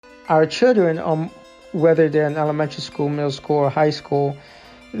our children, whether they're in elementary school, middle school, or high school,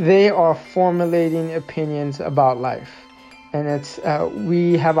 they are formulating opinions about life. And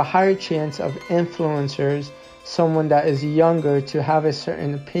we have a higher chance of influencers, someone that is younger, to have a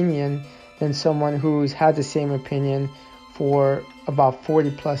certain opinion than someone who's had the same opinion for about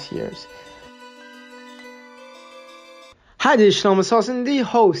 40 plus years. Hi, this is Shlomo Solson, the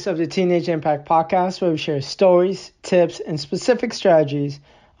host of the Teenage Impact Podcast, where we share stories, tips, and specific strategies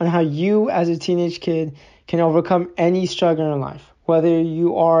on how you as a teenage kid can overcome any struggle in life. Whether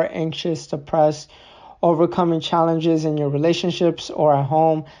you are anxious, depressed, overcoming challenges in your relationships or at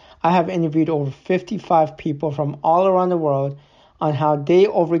home, I have interviewed over 55 people from all around the world on how they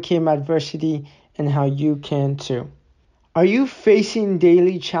overcame adversity and how you can too. Are you facing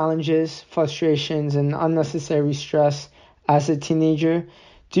daily challenges, frustrations, and unnecessary stress as a teenager?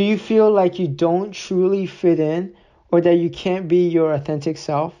 Do you feel like you don't truly fit in or that you can't be your authentic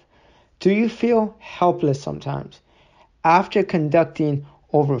self? Do you feel helpless sometimes? After conducting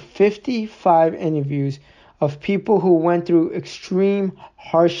over 55 interviews of people who went through extreme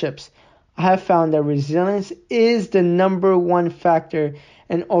hardships, I have found that resilience is the number one factor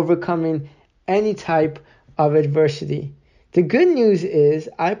in overcoming any type of adversity. The good news is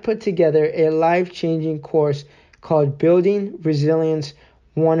I put together a life-changing course called Building Resilience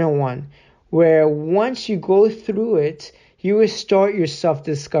 101, where once you go through it, you will start your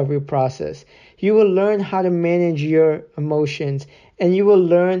self-discovery process. You will learn how to manage your emotions, and you will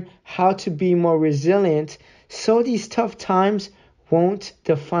learn how to be more resilient so these tough times won't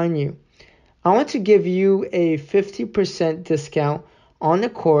define you. I want to give you a 50% discount on the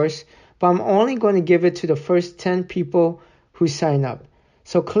course, but I'm only going to give it to the first 10 people who sign up.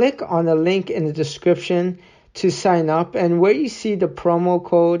 So click on the link in the description to sign up, and where you see the promo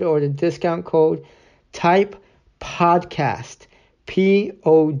code or the discount code, type podcast,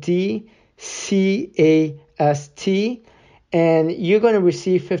 PODCAST, and you're going to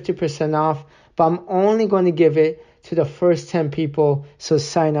receive 50% off, but I'm only going to give it to the first 10 people, so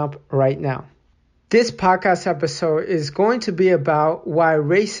sign up right now. This podcast episode is going to be about why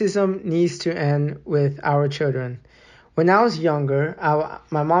racism needs to end with our children. When I was younger,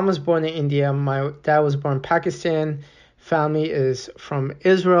 my mom was born in India, my dad was born in Pakistan, family is from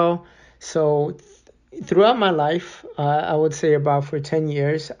Israel. So throughout my life, I would say about for 10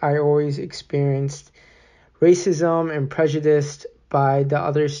 years, I always experienced racism and prejudice by the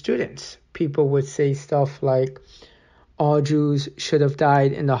other students. People would say stuff like, all Jews should have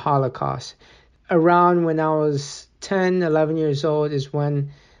died in the Holocaust. Around when I was 10, 11 years old is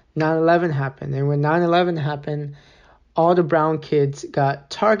when 9/11 happened. And when 9/11 happened, all the brown kids got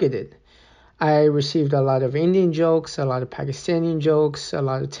targeted. I received a lot of Indian jokes, a lot of Pakistani jokes, a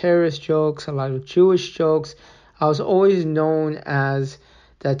lot of terrorist jokes, a lot of Jewish jokes. I was always known as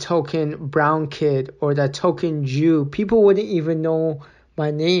that token brown kid or that token Jew. People wouldn't even know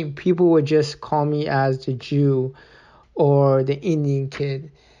my name. People would just call me as the Jew or the Indian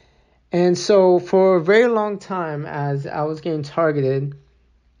kid. And so for a very long time, as I was getting targeted,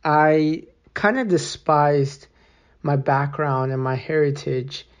 I kind of despised my background and my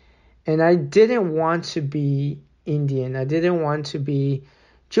heritage. And I didn't want to be Indian. I didn't want to be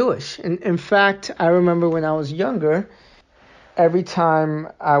Jewish. And in fact, I remember when I was younger, every time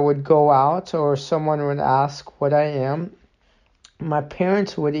I would go out or someone would ask what I am, my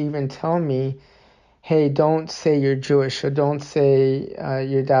parents would even tell me, hey, don't say you're Jewish or don't say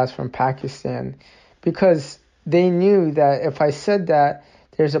your dad's from Pakistan, because they knew that if I said that,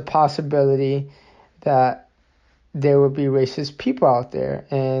 there's a possibility that there would be racist people out there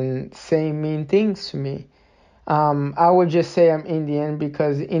and saying mean things to me. I would just say I'm Indian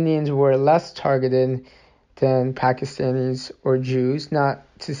because Indians were less targeted than Pakistanis or Jews. Not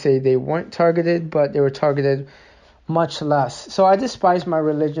to say they weren't targeted, but they were targeted much less. So I despised my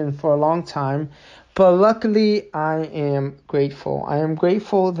religion for a long time, but luckily I am grateful. I am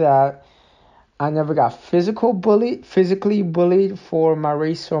grateful that I never got physically bullied for my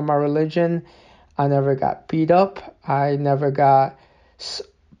race or my religion. I never got beat up. I never got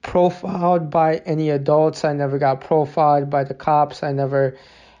profiled by any adults. I never got profiled by the cops. I never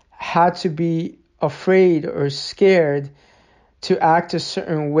had to be afraid or scared to act a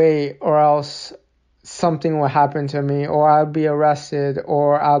certain way or else something will happen to me or I'll be arrested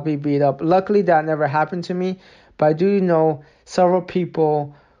or I'll be beat up. Luckily, that never happened to me, but I do know several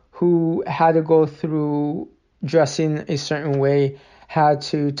people who had to go through dressing a certain way, had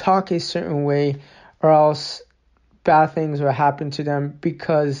to talk a certain way, or else bad things will happen to them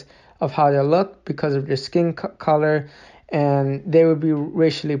because of how they look, because of their skin color, and they would be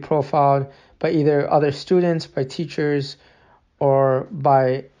racially profiled by either other students, by teachers, or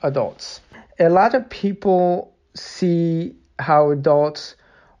by adults. A lot of people see how adults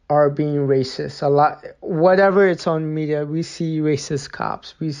are being racist. A lot, whatever it's on media, we see racist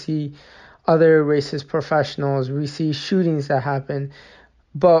cops, we see other racist professionals, we see shootings that happen.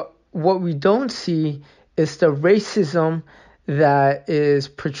 But what we don't see is the racism that is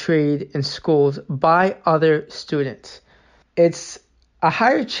portrayed in schools by other students. It's a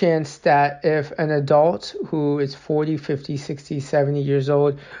higher chance that if an adult who is 40, 50, 60, 70 years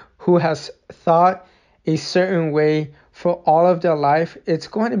old, who has thought a certain way for all of their life, it's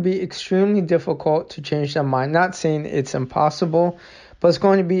going to be extremely difficult to change their mind. Not saying it's impossible, but it's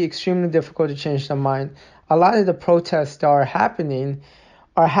going to be extremely difficult to change their mind. A lot of the protests that are happening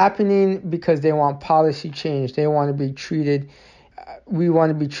because they want policy change. They want to be treated, we want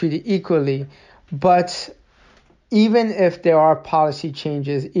to be treated equally. But even if there are policy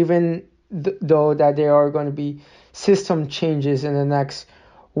changes, even though that there are going to be system changes in the next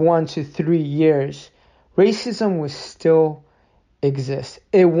 1 to 3 years, racism will still exist.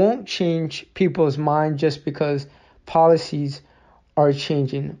 It won't change people's mind just because policies are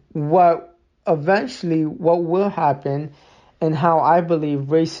changing. What will happen, and how I believe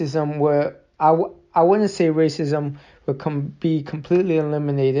racism will, I wouldn't say racism will be completely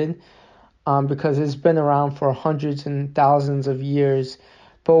eliminated, because it's been around for hundreds and thousands of years.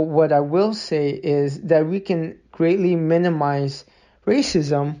 But what I will say is that we can greatly minimize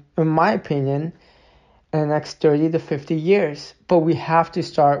racism, in my opinion, in the next 30 to 50 years. But we have to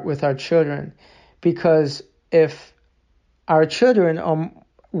start with our children, because if our children,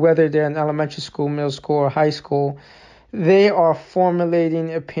 whether they're in elementary school, middle school, or high school, they are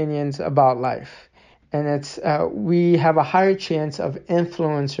formulating opinions about life. And we have a higher chance of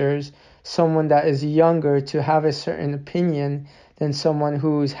influencers, someone that is younger, to have a certain opinion than someone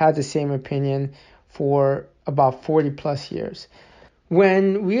who's had the same opinion for about 40 plus years.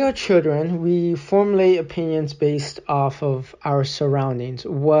 When we are children, we formulate opinions based off of our surroundings,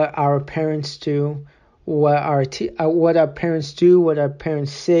 what our parents do, what our parents do, what our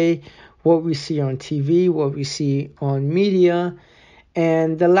parents say, what we see on TV, what we see on media.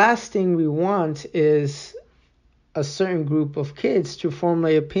 And the last thing we want is a certain group of kids to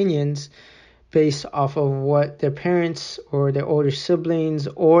formulate opinions based off of what their parents or their older siblings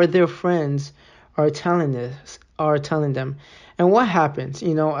or their friends are telling them. And what happens?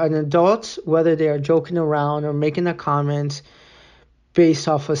 An adult, whether they are joking around or making a comment based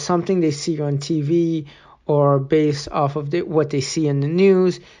off of something they see on TV or based off of what they see in the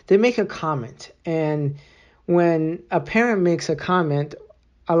news, they make a comment. And when a parent makes a comment,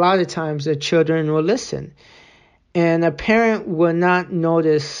 a lot of times the children will listen. And a parent will not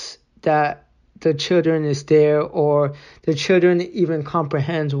notice that the children is there, or the children even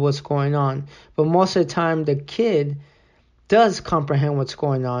comprehends what's going on. But most of the time, the kid does comprehend what's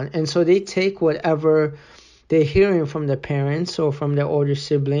going on. And so they take whatever they're hearing from their parents or from their older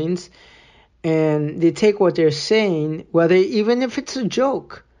siblings, and they take what they're saying, even if it's a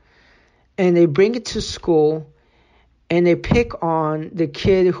joke, and they bring it to school, and they pick on the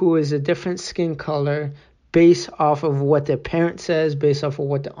kid who is a different skin color based off of what their parent says, based off of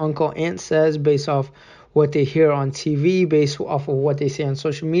what the uncle, aunt says, based off what they hear on TV, based off of what they say on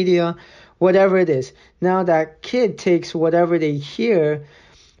social media, whatever it is. Now that kid takes whatever they hear,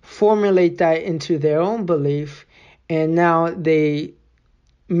 formulate that into their own belief, and now they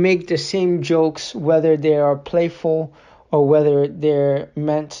make the same jokes, whether they are playful or whether they're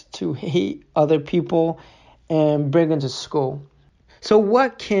meant to hate other people, and bring them to school. So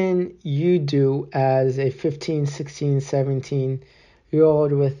what can you do as a 15, 16,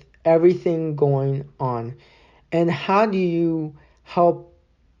 17-year-old with everything going on? And how do you help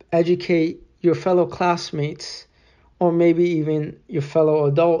educate your fellow classmates, or maybe even your fellow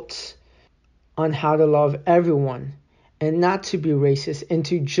adults, on how to love everyone and not to be racist, and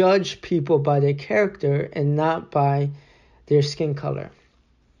to judge people by their character and not by their skin color?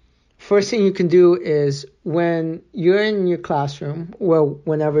 First thing you can do is, when you're in your classroom,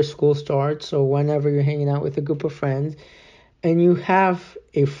 whenever school starts or whenever you're hanging out with a group of friends, and you have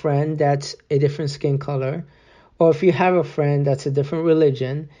a friend that's a different skin color, or if you have a friend that's a different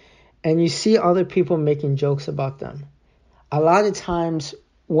religion, and you see other people making jokes about them, a lot of times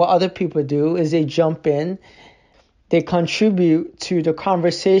what other people do is they jump in, they contribute to the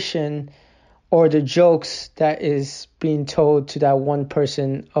conversation or the jokes that is being told to that one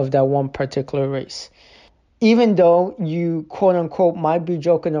person of that one particular race. Even though you, quote unquote, might be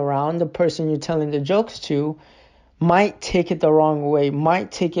joking around, the person you're telling the jokes to might take it the wrong way,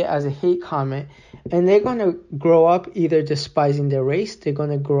 might take it as a hate comment, and they're going to grow up either despising their race, they're going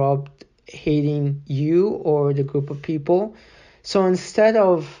to grow up hating you or the group of people So instead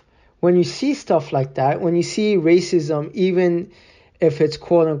of, when you see stuff like that, when you see racism, even if it's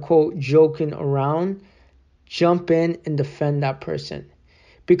quote unquote joking around, jump in and defend that person.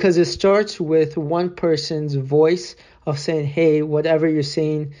 Because it starts with one person's voice of saying, hey, whatever you're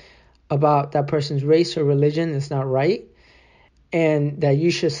saying about that person's race or religion is not right, and that you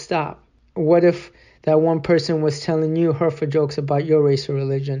should stop. What if that one person was telling you hurtful jokes about your race or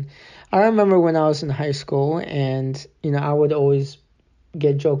religion? I remember when I was in high school, and I would always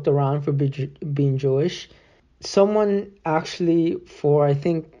get joked around for being Jewish. Someone actually, for I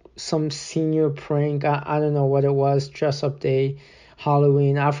think some senior prank, I don't know what it was, dress up day,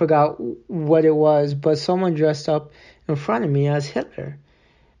 Halloween, I forgot what it was, but someone dressed up in front of me as Hitler.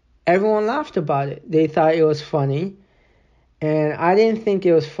 Everyone laughed about it. They thought it was funny, and I didn't think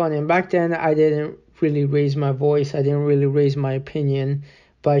it was funny. And back then, I didn't really raise my voice. I didn't really raise my opinion,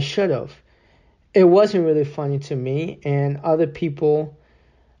 but I should have. It wasn't really funny to me, and other people,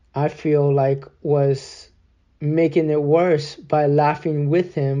 I feel like, was making it worse by laughing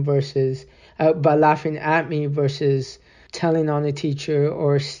with him versus by laughing at me versus telling on the teacher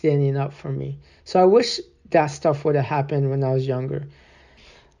or standing up for me. So I wish that stuff would have happened when I was younger.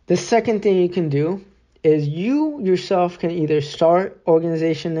 The second thing you can do is you yourself can either start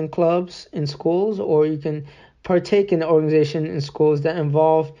organization and clubs in schools, or you can partake in organization in schools that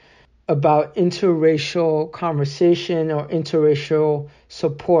involve about interracial conversation or interracial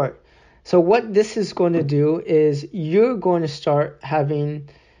support. So what this is going to do is you're going to start having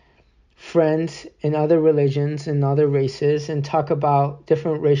friends in other religions and other races and talk about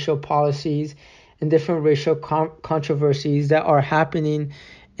different racial policies and different racial controversies that are happening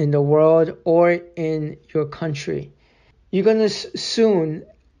in the world or in your country. You're going to soon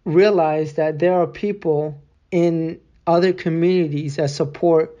realize that there are people in other communities that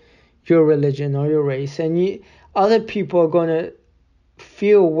support your religion or your race, and other people are going to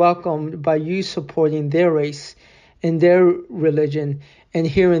feel welcomed by you supporting their race and their religion and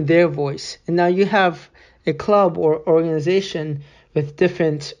hearing their voice. And now you have a club or organization with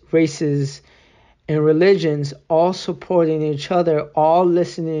different races and religions all supporting each other, all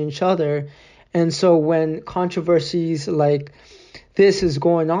listening to each other. And so when controversies like this is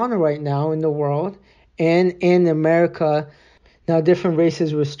going on right now in the world and in America, now different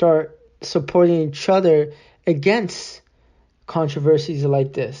races will start supporting each other against controversies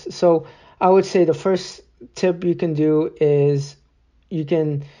like this. So I would say the first tip you can do is you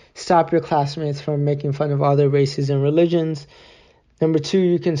can stop your classmates from making fun of other races and religions. Number 2,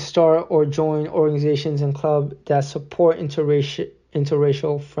 you can start or join organizations and clubs that support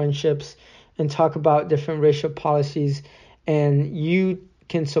interracial friendships and talk about different racial policies, and you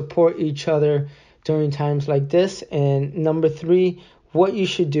can support each other during times like this. And number 3, what you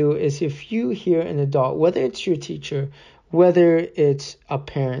should do is if you hear an adult, whether it's your teacher, whether it's a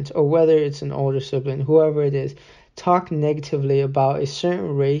parent, or whether it's an older sibling, whoever it is, talk negatively about a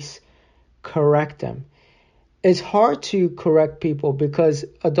certain race, correct them. It's hard to correct people because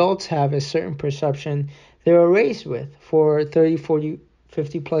adults have a certain perception they were raised with for 30, 40,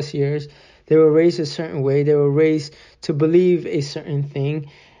 50 plus years. They were raised a certain way. They were raised to believe a certain thing.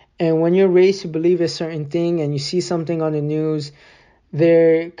 And when you're raised to believe a certain thing and you see something on the news,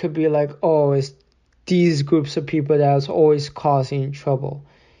 there could be like, oh, it's these groups of people that's always causing trouble.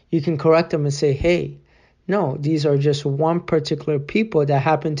 You can correct them and say, hey, no, these are just one particular people that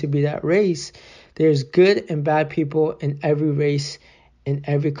happen to be that race. There's good and bad people in every race, in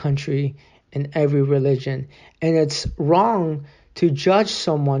every country, in every religion. And it's wrong to judge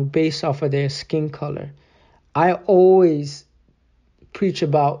someone based off of their skin color. I always preach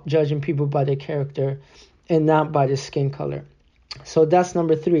about judging people by their character and not by their skin color. So that's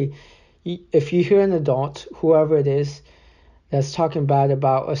number 3. If you hear an adult, whoever it is, that's talking bad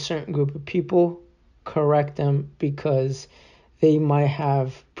about a certain group of people, correct them, because they might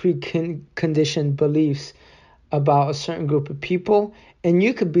have preconditioned beliefs about a certain group of people, and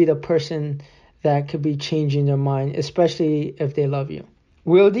you could be the person that could be changing their mind, especially if they love you.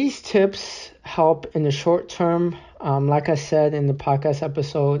 Will these tips help in the short term? Like I said in the podcast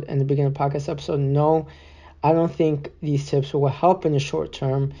episode, in the beginning of the podcast episode, no, I don't think these tips will help in the short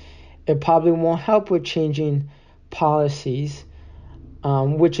term. It probably won't help with changing policies,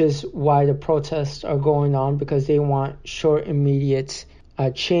 which is why the protests are going on, because they want short, immediate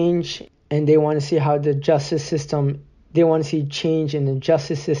change, and they want to see how the justice system, they want to see change in the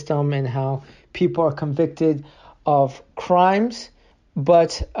justice system and how people are convicted of crimes.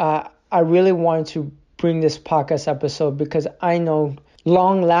 But I really wanted to bring this podcast episode because I know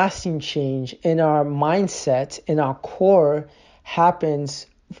long-lasting change in our mindset, in our core, happens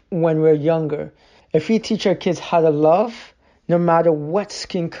when we're younger. If we teach our kids how to love, no matter what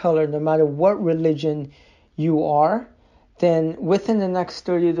skin color, no matter what religion you are, then within the next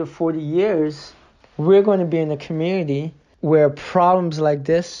 30 to 40 years, we're going to be in a community where problems like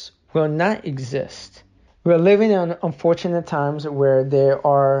this will not exist. We're living in unfortunate times where there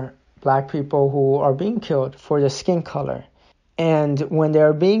are black people who are being killed for their skin color. And when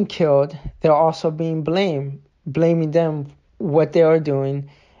they're being killed, they're also being blaming them what they are doing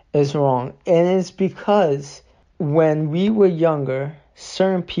is wrong. And it's because when we were younger,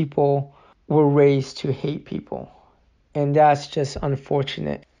 certain people were raised to hate people. And that's just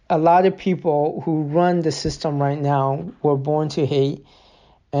unfortunate. A lot of people who run the system right now were born to hate,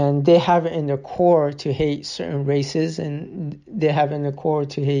 and they have it in their core to hate certain races, and they have it in their core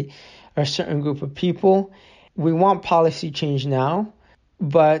to hate a certain group of people. We want policy change now,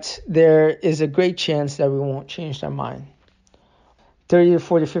 but there is a great chance that we won't change their mind. 30 to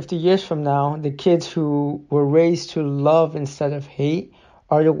 40, 50 years from now, the kids who were raised to love instead of hate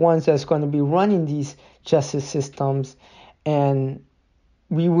are the ones that's going to be running these justice systems, and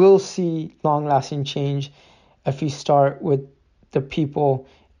we will see long-lasting change if we start with the people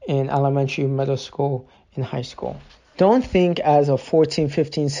in elementary, middle school, and high school. Don't think as a 14,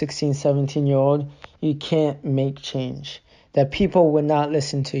 15, 16, 17-year-old you can't make change, that people will not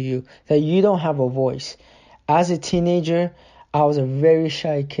listen to you, that you don't have a voice. As a teenager, I was a very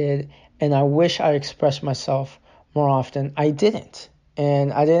shy kid, and I wish I expressed myself more often. I didn't.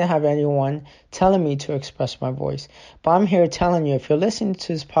 And I didn't have anyone telling me to express my voice. But I'm here telling you, if you're listening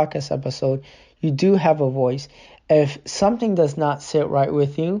to this podcast episode, you do have a voice. If something does not sit right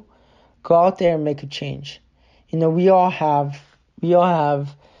with you, go out there and make a change. We all have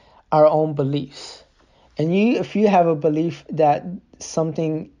our own beliefs. And if you have a belief that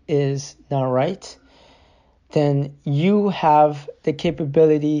something is not right, then you have the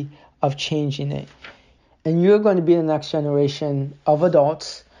capability of changing it. And you're going to be the next generation of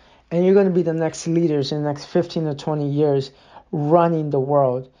adults, and you're going to be the next leaders in the next 15 to 20 years running the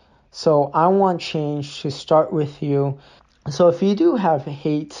world. So I want change to start with you. So if you do have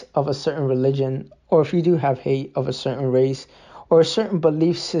hate of a certain religion, or if you do have hate of a certain race, or a certain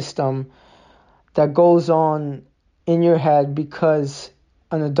belief system that goes on in your head because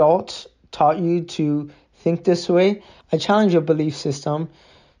an adult taught you to think this way, I challenge your belief system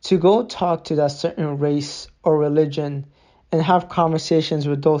to go talk to that certain race or religion and have conversations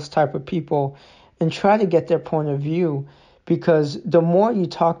with those type of people and try to get their point of view. Because the more you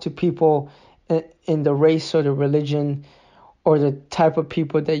talk to people in the race or the religion or the type of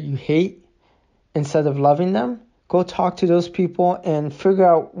people that you hate, instead of loving them, go talk to those people and figure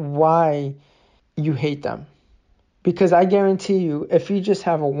out why you hate them. Because I guarantee you, if you just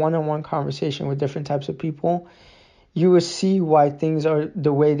have a one-on-one conversation with different types of people, you will see why things are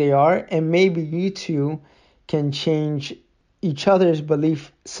the way they are, and maybe you two can change each other's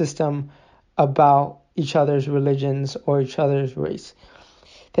belief system about each other's religions or each other's race.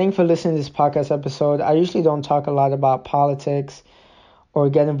 Thank you for listening to this podcast episode. I usually don't talk a lot about politics or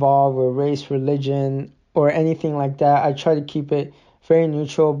get involved with race, religion, or anything like that. I try to keep it very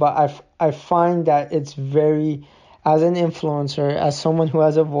neutral, but I find that it's very, as an influencer, as someone who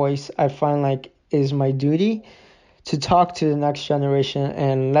has a voice, I find like it is my duty to talk to the next generation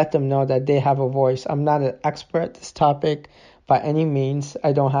and let them know that they have a voice. I'm not an expert at this topic by any means.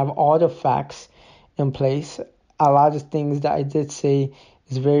 I don't have all the facts in place. A lot of things that I did say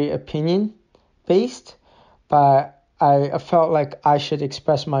is very opinion based, but I felt like I should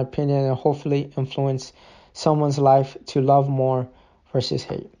express my opinion and hopefully influence someone's life to love more versus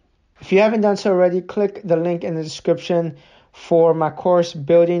hate. If you haven't done so already, click the link in the description for my course,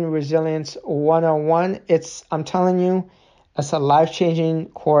 Building Resilience 101. I'm telling you, it's a life-changing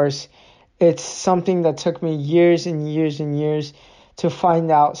course. It's something that took me years and years and years to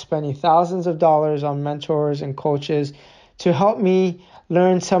find out, spending thousands of dollars on mentors and coaches to help me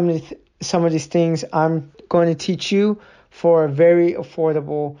learn some of these things. I'm going to teach you for a very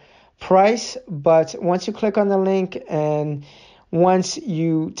affordable price. But once you click on the link and once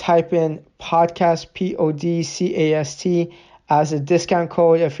you type in podcast, PODCAST, as a discount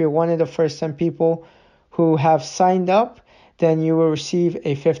code, if you're one of the first 10 people who have signed up, then you will receive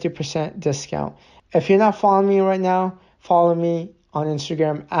a 50% discount. If you're not following me right now, follow me on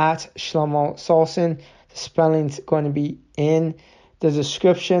Instagram at Shlomo Solson. The spelling's going to be in the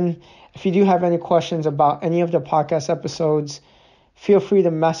description. If you do have any questions about any of the podcast episodes, feel free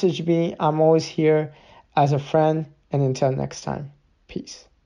to message me. I'm always here as a friend. And until next time, peace.